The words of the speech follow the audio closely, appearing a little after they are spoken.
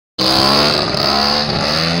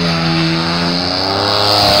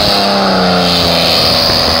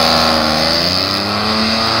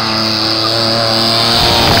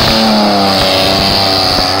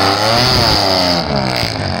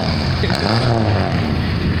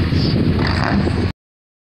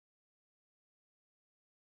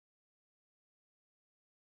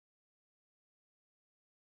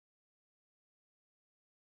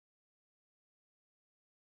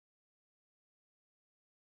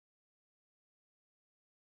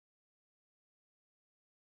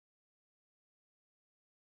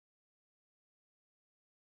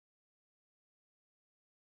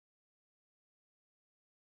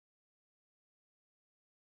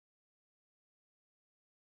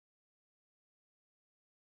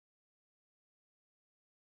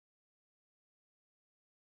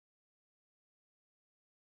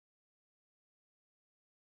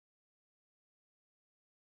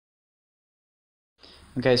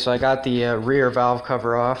Okay, so I got the rear valve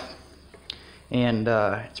cover off, and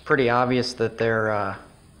it's pretty obvious that they're a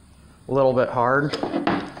little bit hard.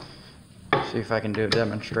 See if I can do a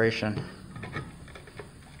demonstration.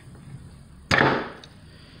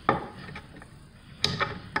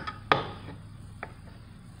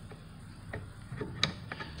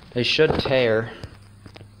 They should tear.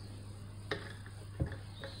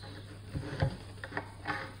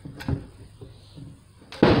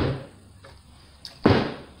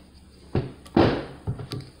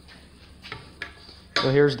 So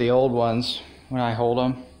here's the old ones. When I hold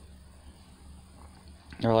them,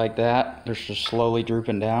 they're like that. They're just slowly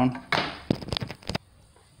drooping down.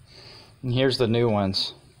 And here's the new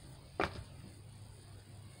ones.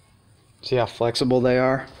 See how flexible they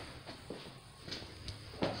are?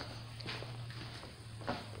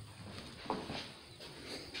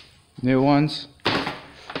 New ones.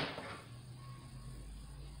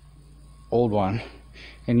 Old one.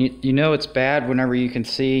 And you know it's bad whenever you can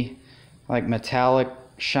see like metallic,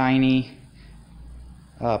 shiny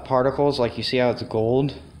particles, like you see how it's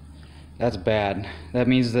gold. That's bad. That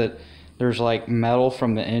means that there's like metal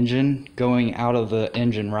from the engine going out of the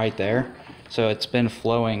engine right there. So it's been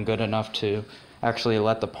flowing good enough to actually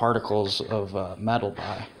let the particles of metal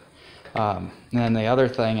by. And then the other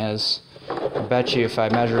thing is, I bet you if I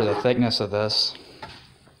measure the thickness of this,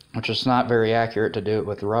 which is not very accurate to do it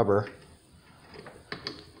with rubber,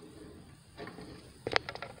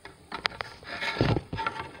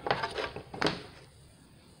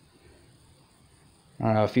 I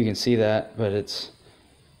don't know if you can see that, but it's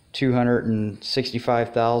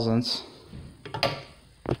 265 thousandths.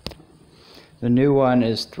 The new one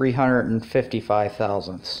is 355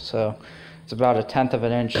 thousandths, so it's about 1/10 of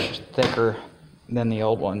an inch thicker than the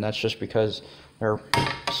old one. That's just because they're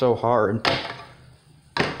so hard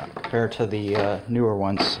compared to the newer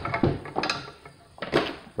ones.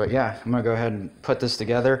 But yeah, I'm gonna go ahead and put this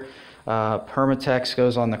together. Permatex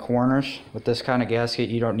goes on the corners. With this kind of gasket,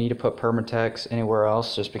 you don't need to put Permatex anywhere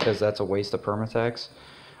else, just because that's a waste of Permatex.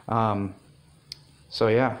 So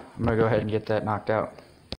yeah, I'm gonna go ahead and get that knocked out.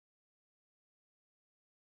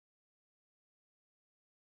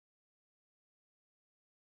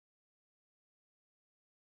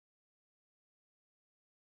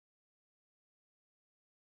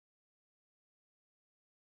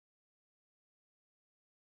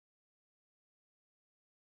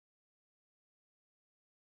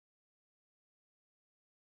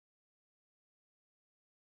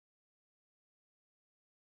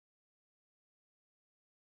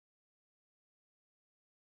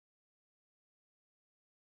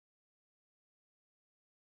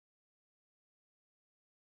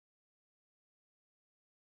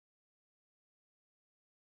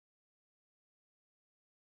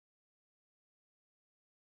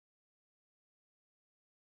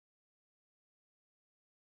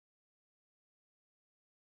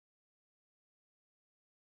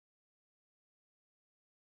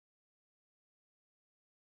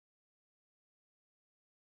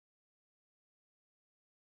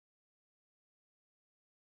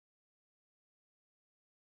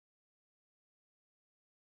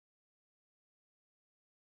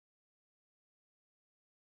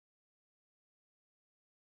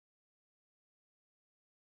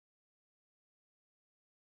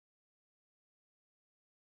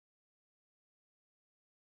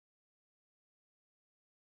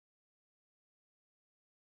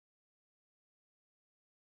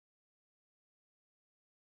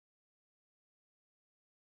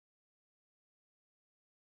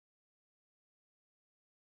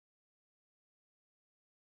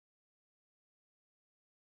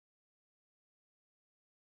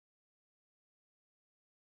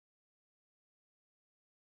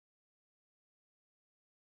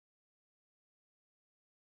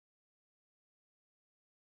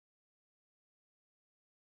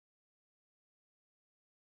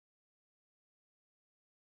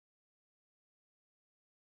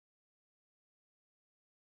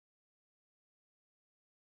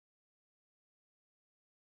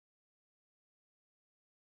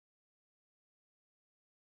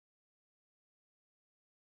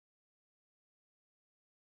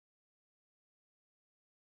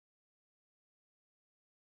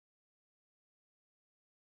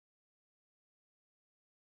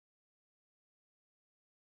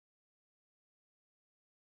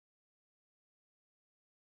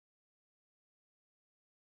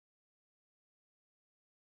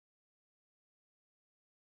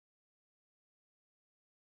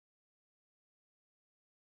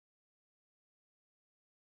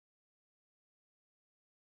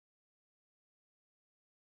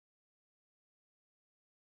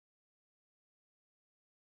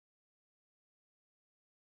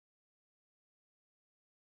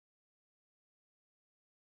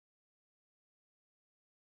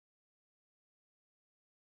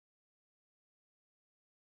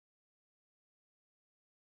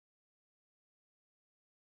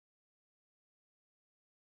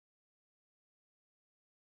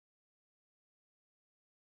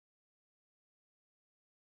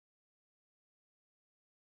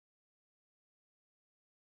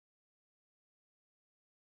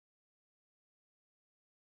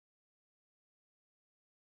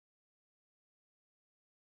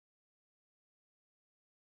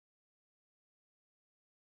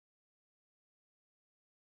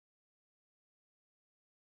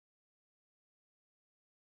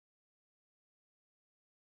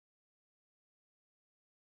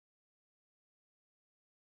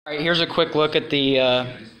 All right, here's a quick look at the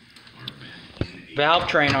valve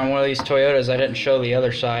train on one of these Toyotas. I didn't show the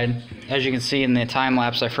other side. As you can see in the time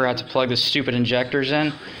lapse, I forgot to plug the stupid injectors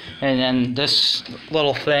in. And then this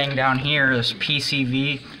little thing down here, this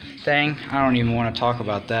PCV thing, I don't even want to talk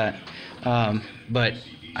about that. But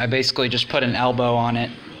I basically just put an elbow on it.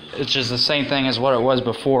 It's just the same thing as what it was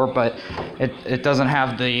before, but it doesn't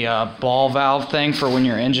have the ball valve thing for when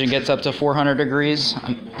your engine gets up to 400 degrees.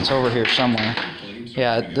 It's over here somewhere.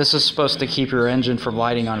 Yeah, this is supposed to keep your engine from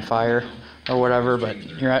lighting on fire or whatever, but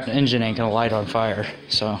your engine ain't gonna light on fire.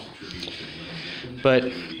 So, but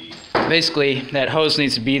basically that hose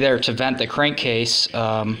needs to be there to vent the crankcase,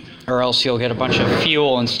 or else you'll get a bunch of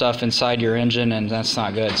fuel and stuff inside your engine, and that's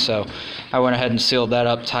not good. So I went ahead and sealed that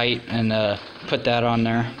up tight and put that on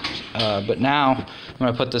there. But now I'm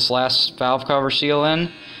gonna put this last valve cover seal in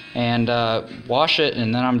and wash it,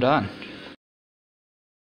 and then I'm done.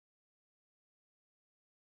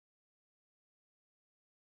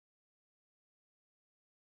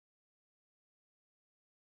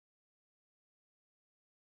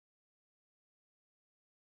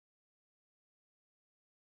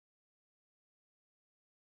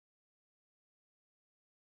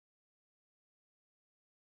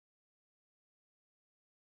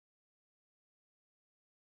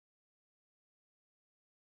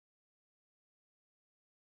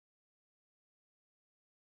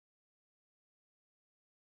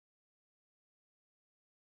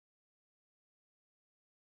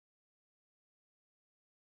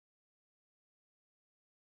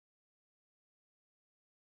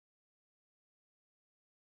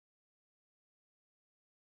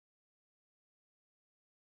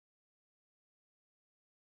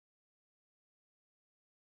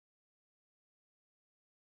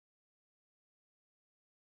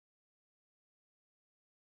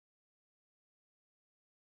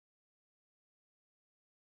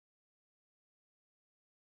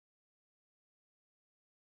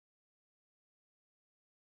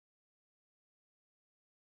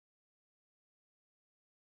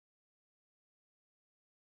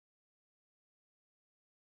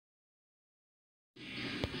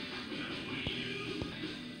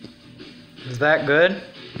 Is that good?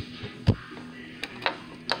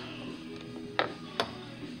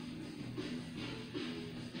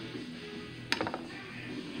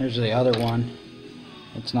 Here's the other one.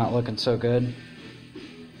 It's not looking so good.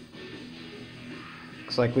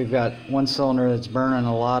 Looks like we've got one cylinder that's burning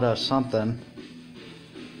a lot of something,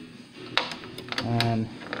 and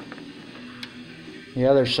the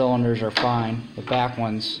other cylinders are fine. The back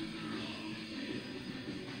ones.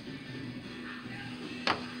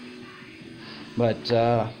 But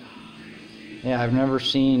yeah, I've never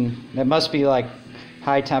seen. It must be like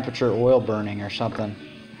high temperature oil burning or something.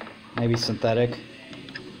 Maybe synthetic.